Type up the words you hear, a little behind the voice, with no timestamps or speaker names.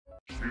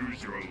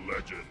Choose your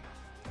legend.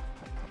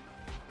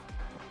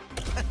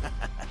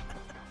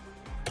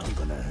 I'm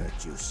gonna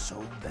hurt you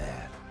so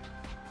bad.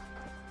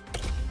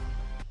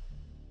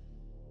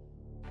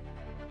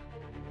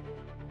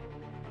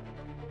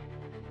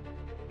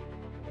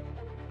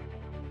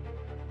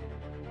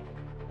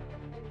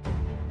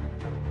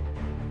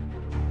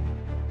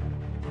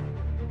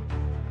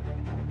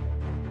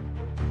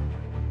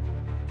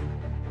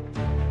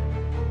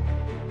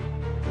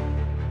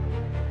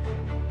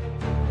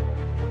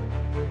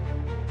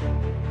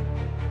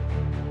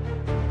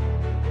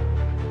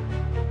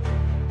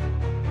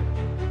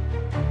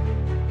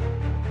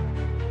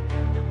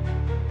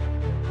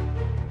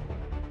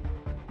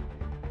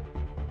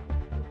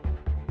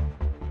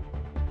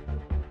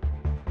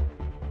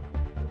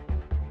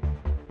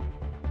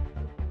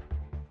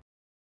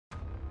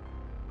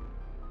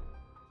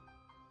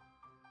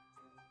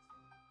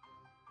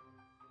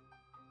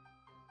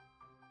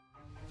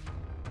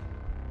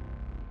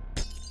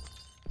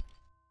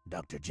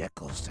 Dr.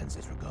 Jekyll sends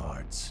his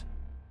regards.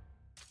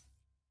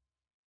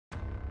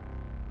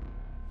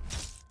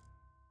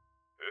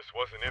 This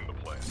wasn't in the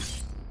plan,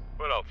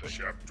 but I'll take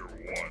Chapter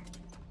 1.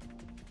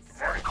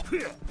 Fight!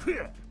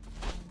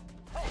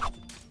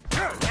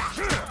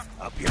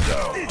 Up you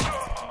go!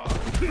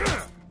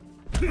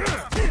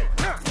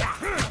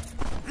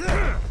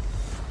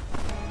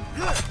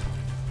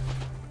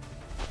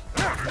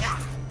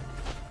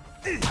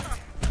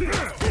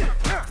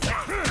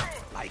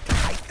 Like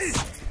heights.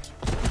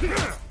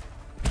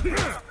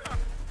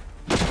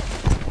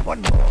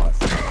 One more.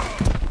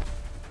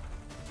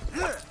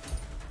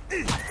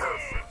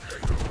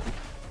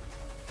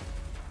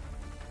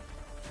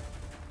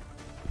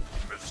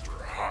 Mr.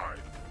 Hyde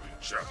in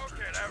Chapter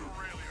 2.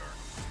 Really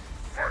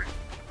Fight!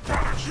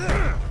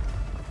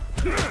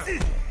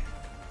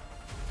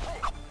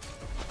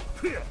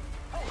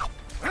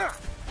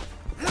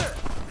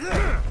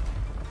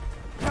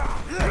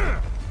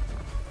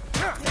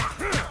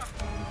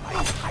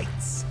 Like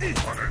heights.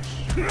 Punish!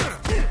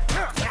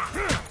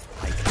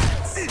 Like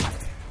heights.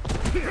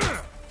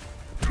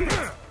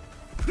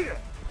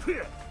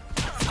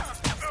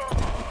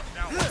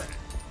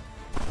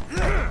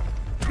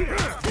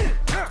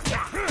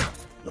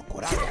 Look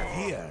what I have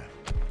here.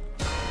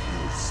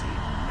 You see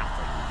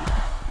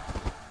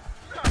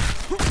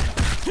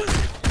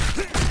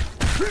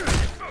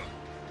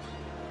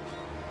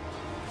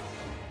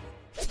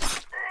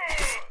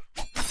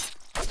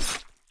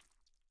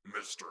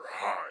Mr.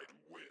 Hyde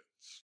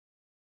wins.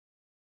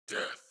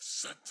 Death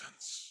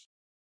sentence.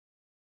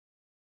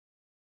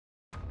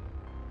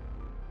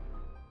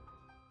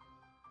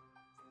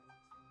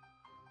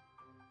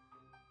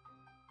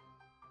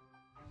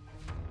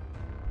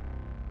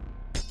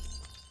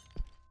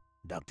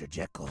 Dr.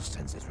 Jekyll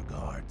sends his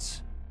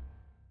regards.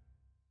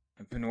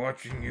 I've been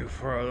watching you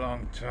for a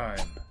long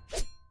time.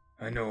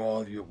 I know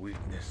all your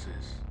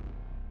weaknesses.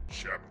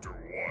 Chapter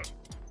 1.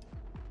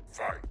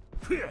 Fight!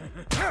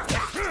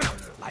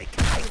 Like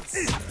heights.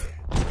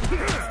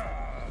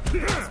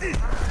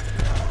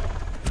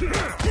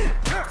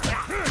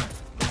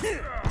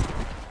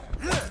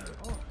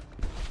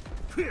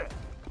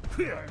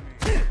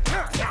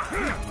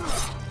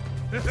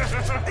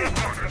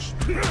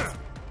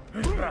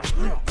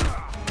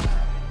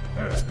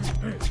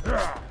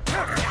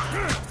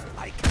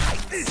 Like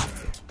heights.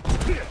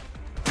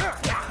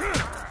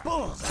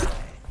 Bullseye.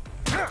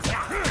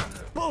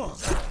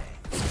 Bullseye.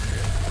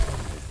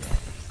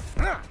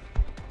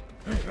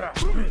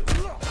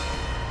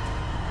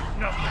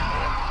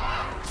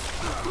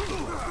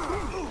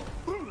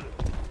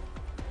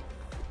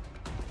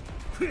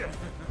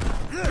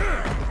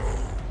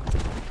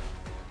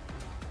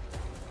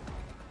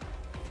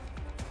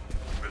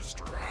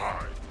 Mr.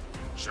 Hyde in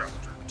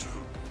Chapter 2.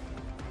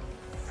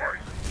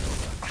 Fight!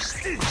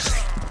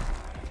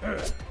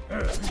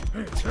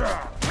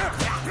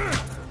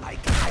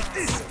 Like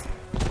heights.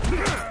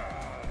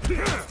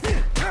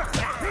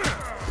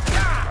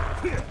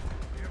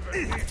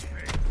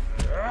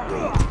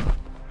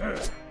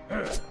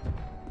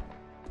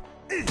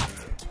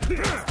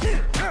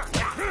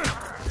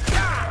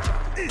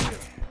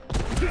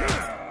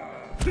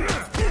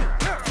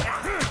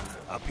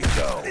 Up you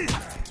go.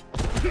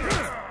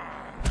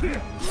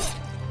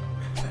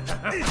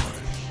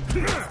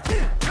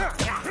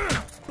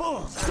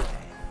 Bullseye.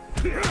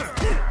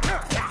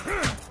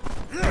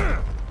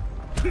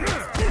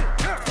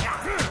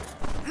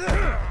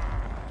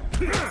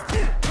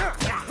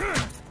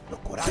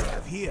 Look what I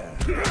have here.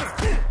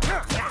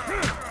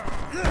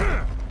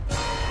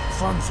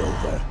 Fun's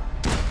over.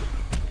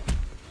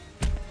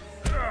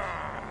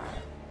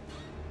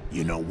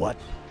 You know what?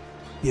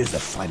 Here's the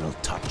final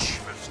touch.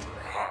 Mr.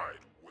 Hyde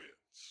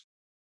wins.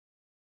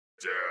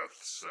 Death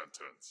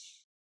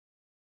sentence.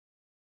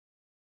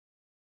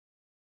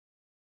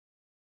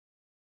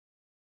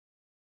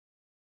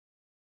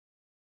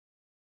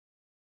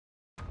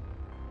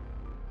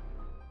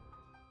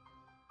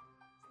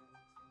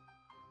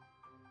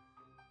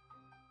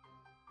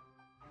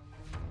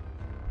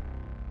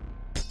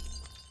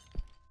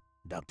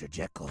 Dr.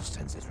 Jekyll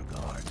sends his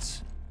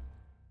regards.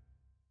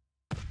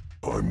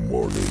 I'm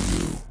warning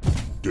you.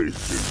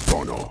 This is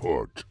gonna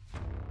hurt.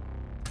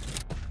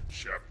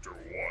 Chapter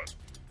 1.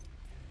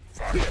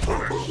 Fight.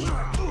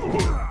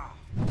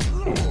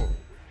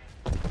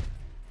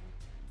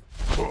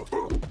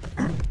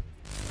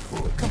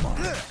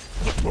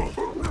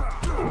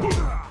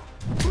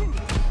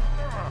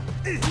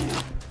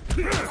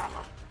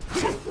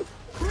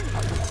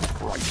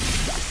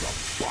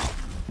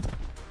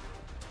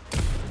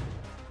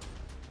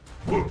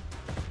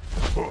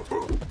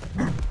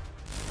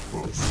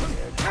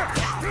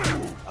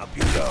 Up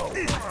you go.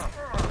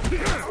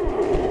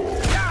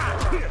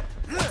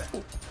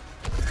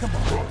 Come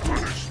on.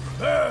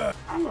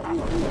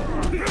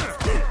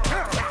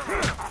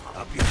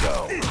 Up you go.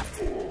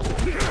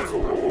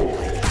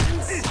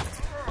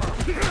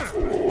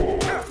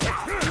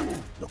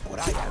 Look what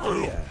I have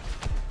here.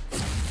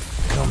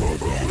 Come here,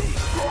 Daddy.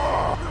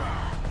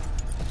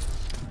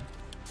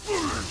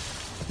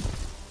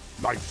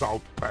 Lights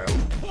out, pal.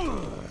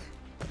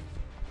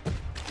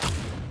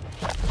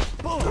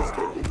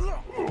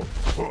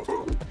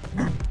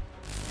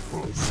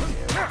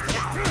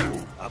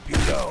 Up you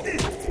go.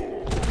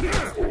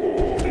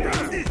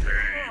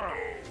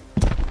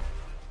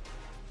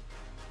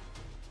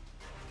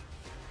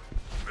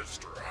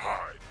 Mr.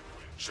 Hyde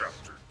in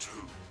Chapter 2.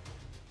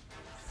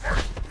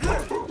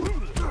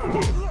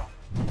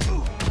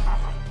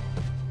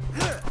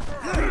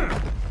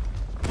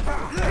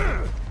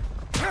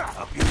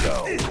 Up you go.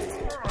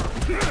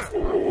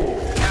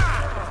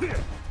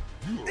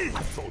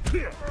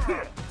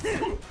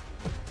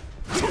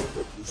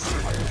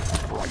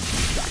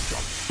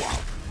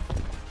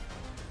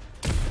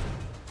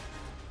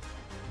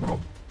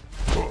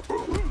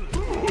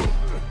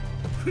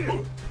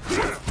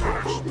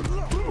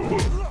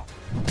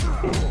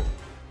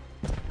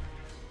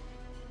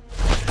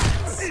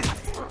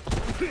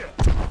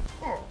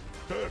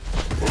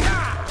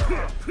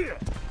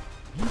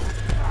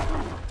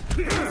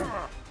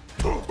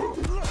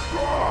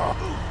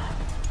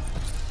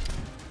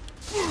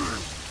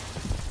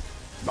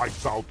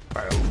 Lights out,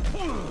 pal.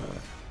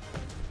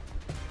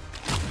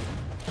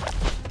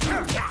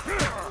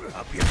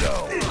 Up you go.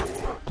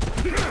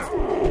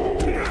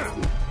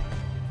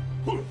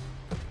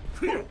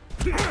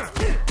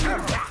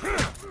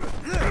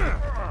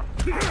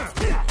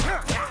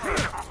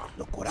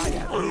 Look what I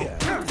have here.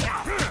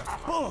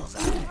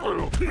 Bullseye.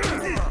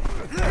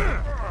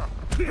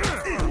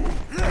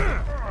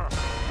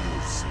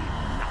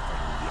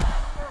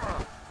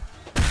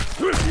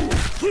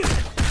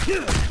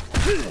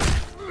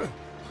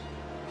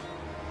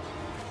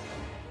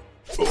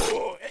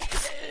 You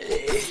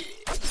see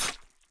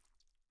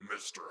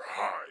Mr.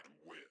 Hyde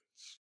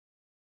wins.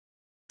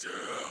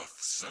 Death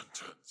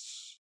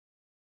sentence.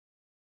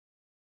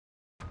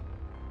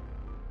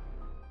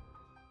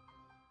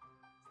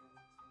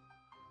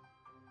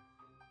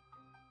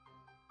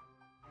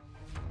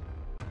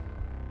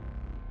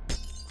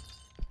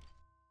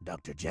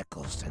 Dr.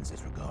 Jekyll sends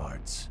his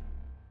regards.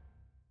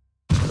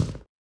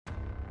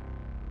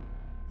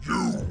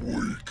 You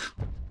weak.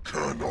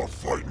 Cannot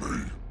fight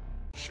me.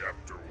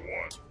 Chapter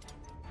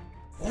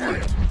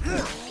 1.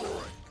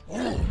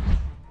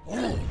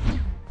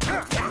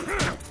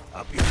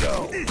 Up you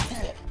go.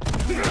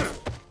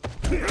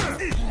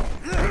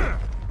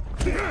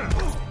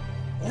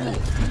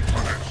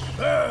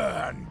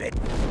 Burn, bitch.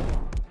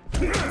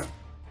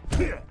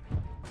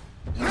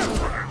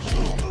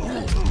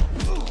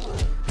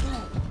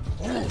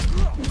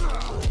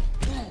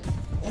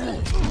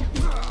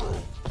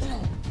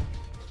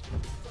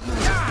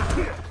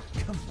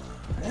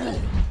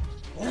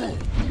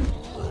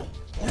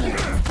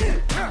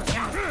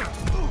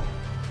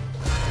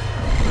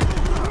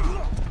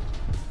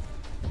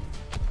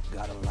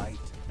 Got a light?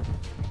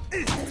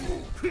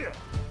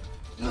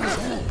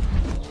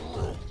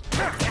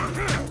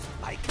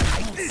 Like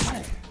ice.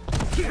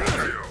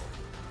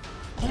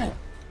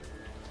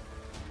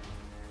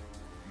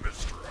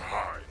 Mr.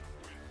 Hyde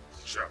wins.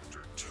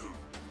 Chapter 2.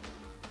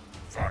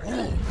 Fight.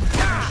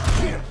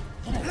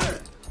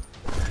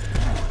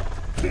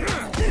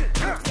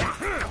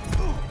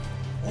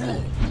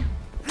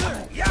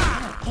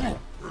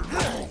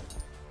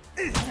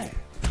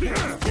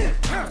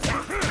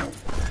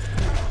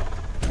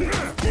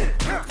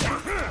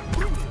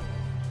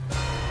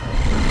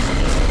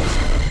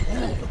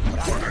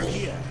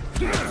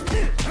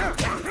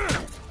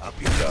 Up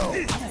you go.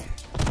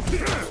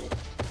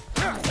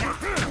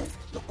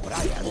 Look what I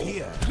have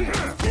here.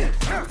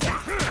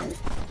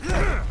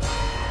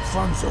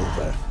 Fun's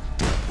over.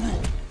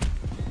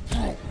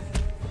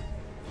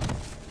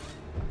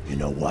 You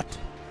know what?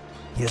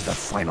 Here's the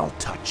final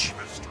touch.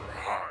 Mr.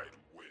 Hyde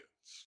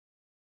wins.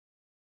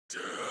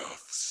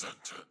 Death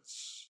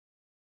sentence.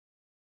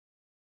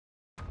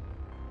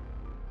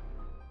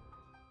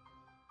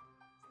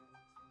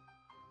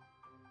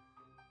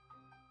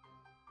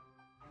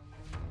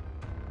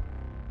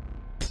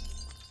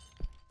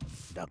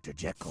 Dr.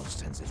 Jekyll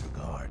sends his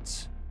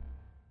regards.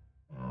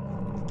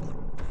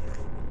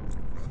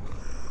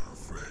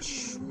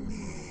 Fresh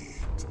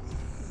meat.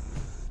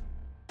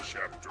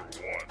 Chapter 1.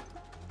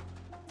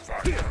 Fight.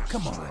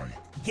 Come on,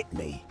 hit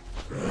me.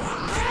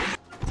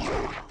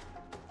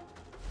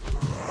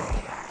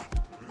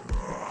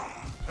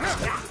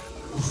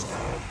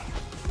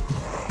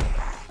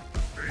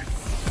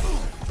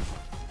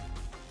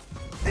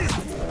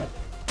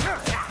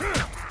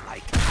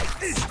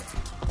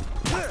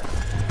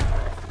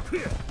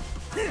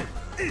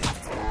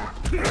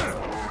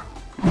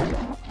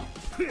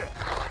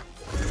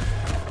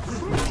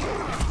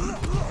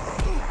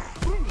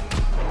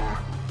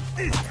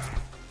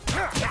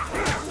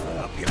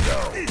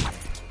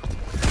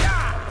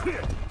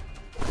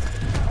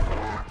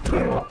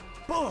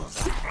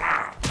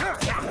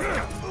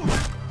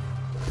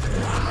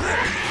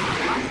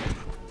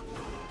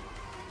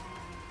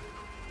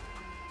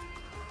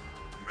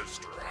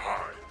 Mr.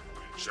 Hyde,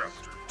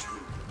 Chapter 2.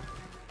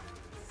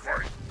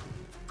 Fight!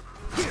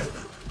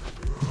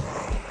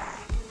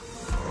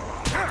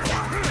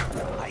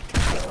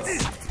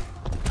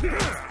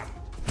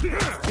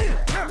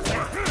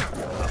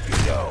 Up you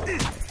go.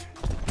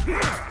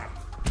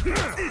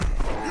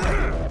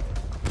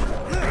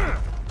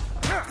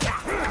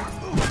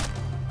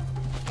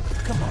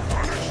 Come on.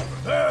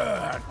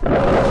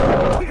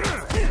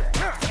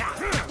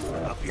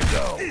 Up you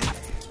go.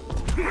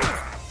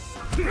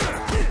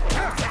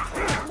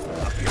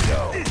 Up you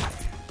go.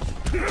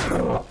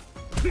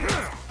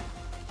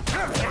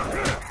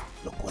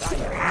 Look what I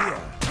have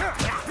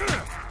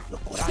here.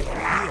 Look what I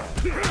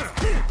have here.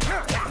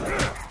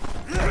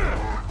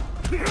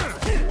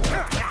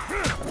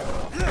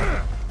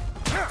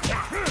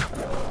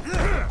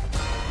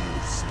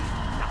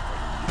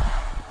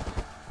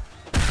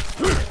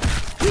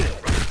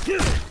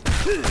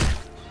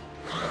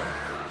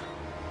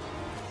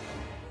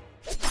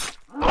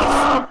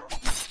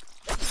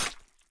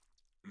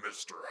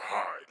 Mr.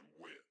 Hyde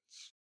wins.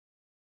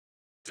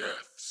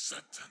 Death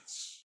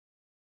sentence.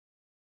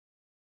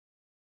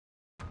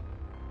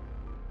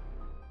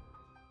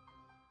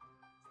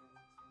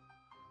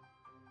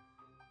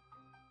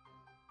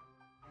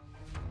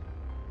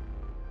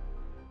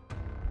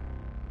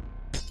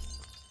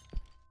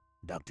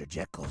 Dr.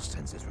 Jekyll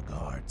sends his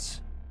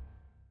regards.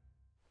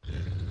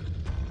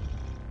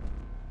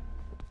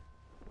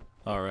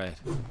 All right,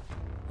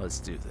 let's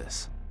do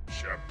this.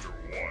 Chapter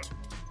 1.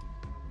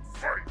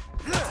 Fight!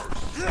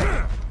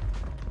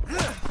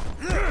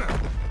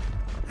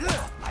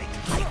 Like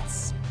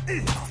heights.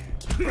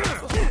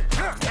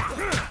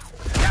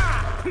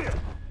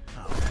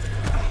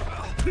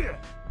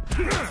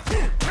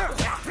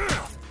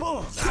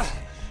 Bullseye.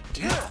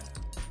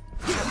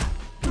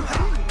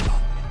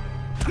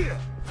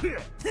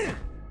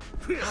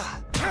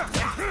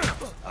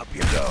 Up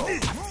you go.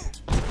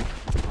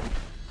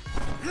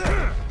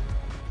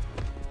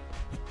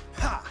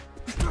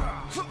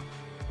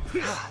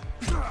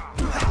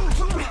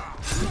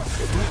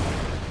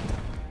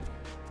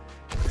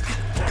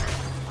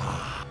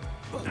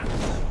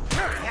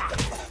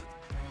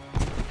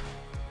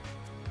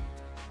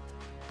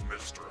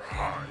 Mr.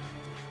 Hyde,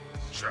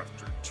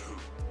 Chapter 2.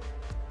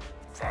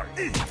 Fight!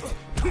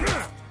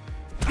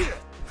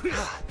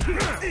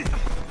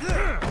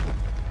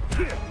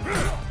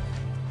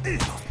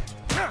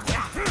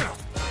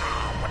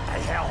 What the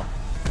hell?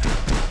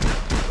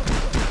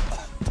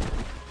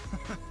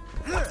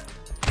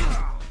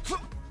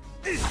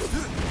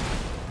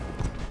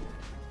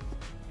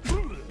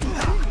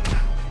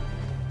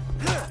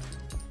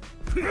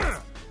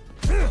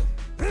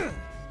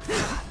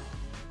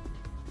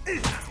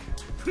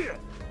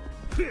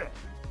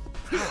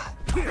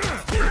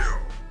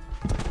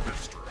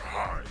 Mr.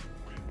 Hyde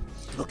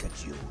wins. Look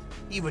at you.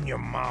 Even your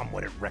mom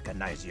wouldn't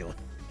recognize you.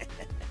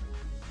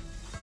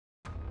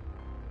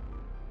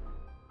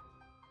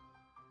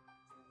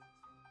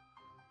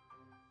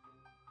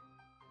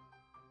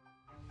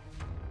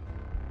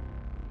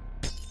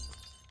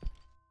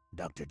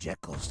 Dr.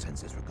 Jekyll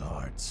sends his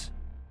regards.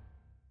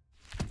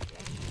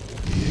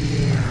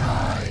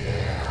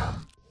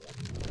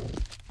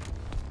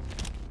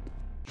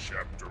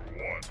 Chapter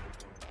 1.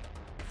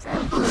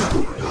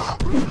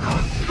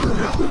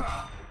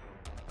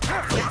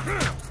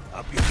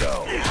 Up you go.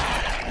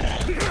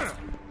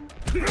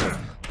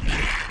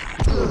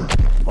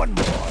 One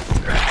more.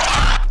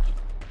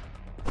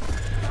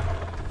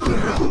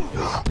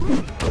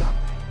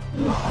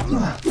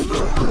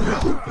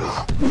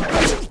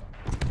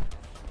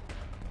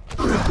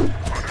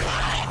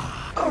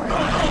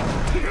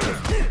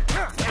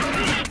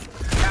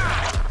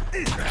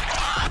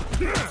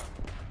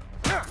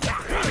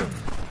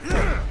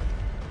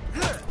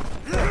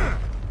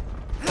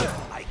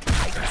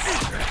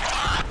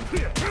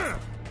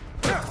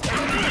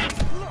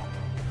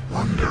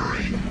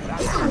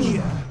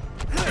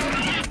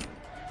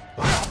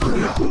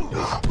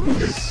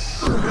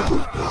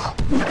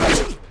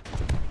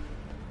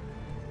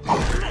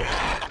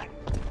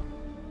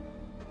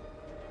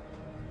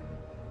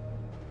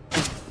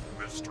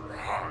 Mr.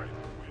 Hyde,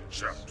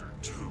 Chapter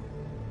 2.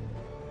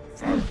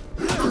 Fight!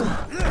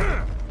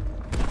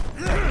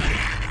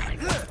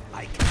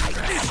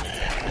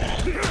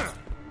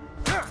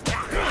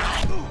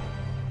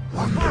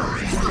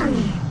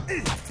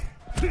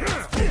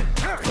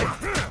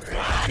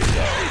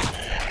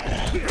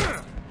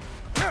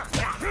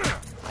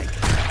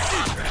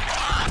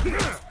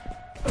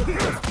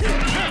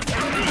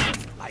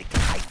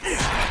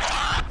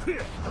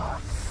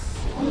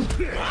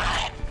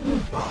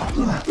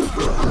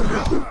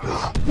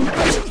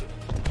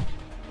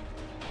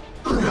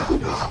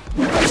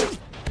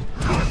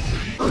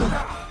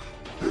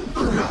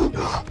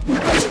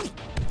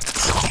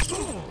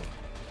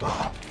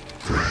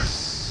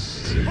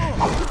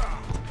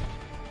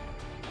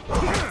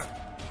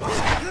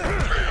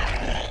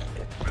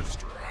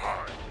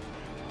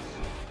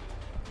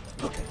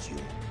 Look at you.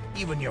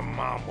 Even your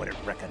mom wouldn't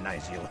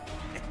recognize you.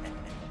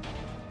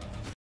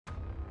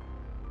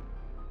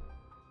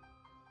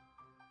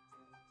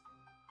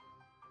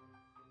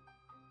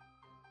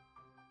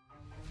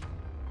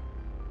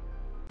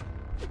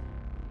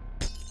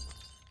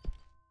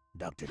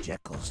 Dr.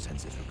 Jekyll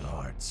sends his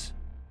regards.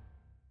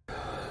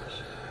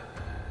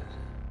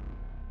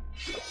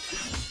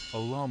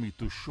 Allow me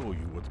to show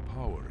you what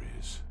power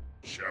is.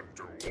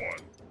 Chapter 1.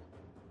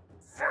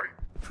 Fight!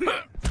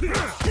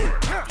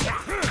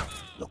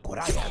 Look what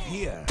I have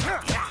here.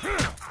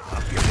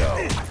 Up you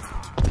go.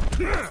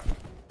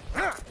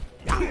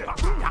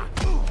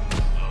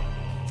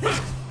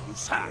 You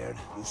scared?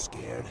 You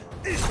scared?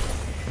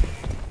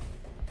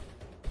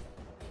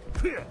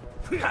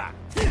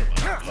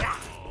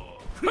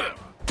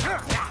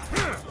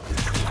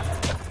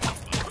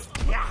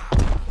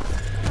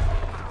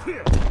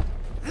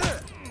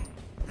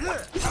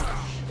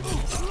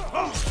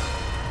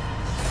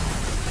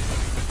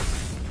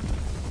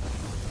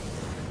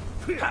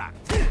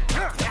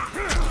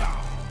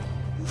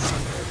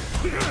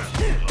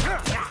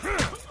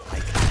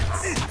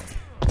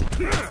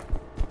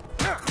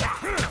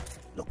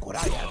 Look what I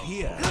have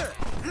here.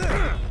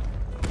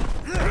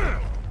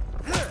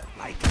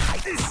 Like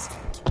ice.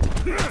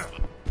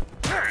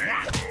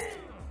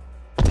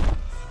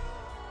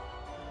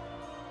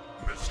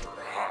 Mr.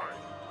 Hyde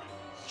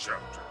wins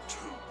Chapter 2.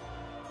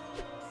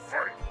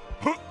 Fight!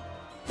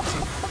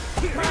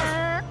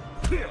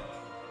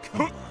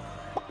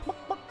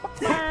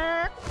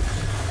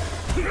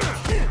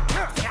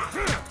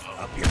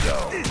 Up you go.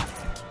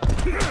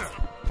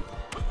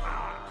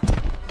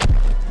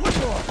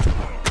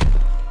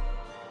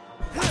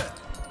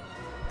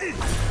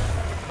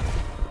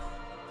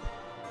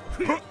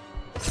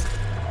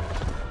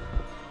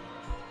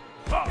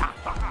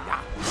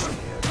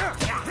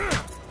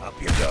 Up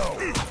you go.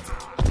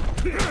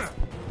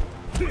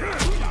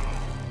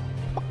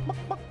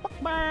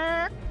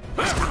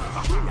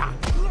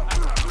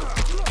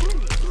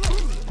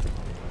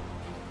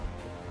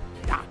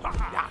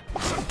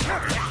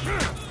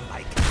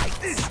 Like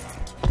ice.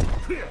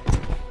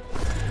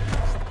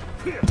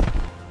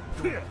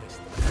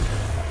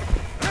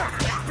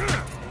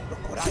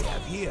 Look what I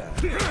have here.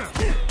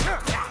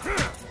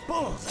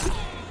 Bullseye.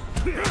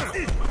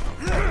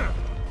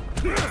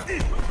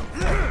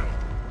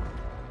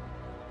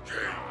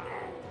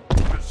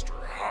 Mr.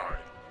 Hyde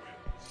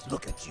wins.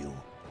 Look at you.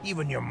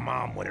 Even your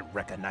mom wouldn't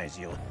recognize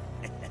you.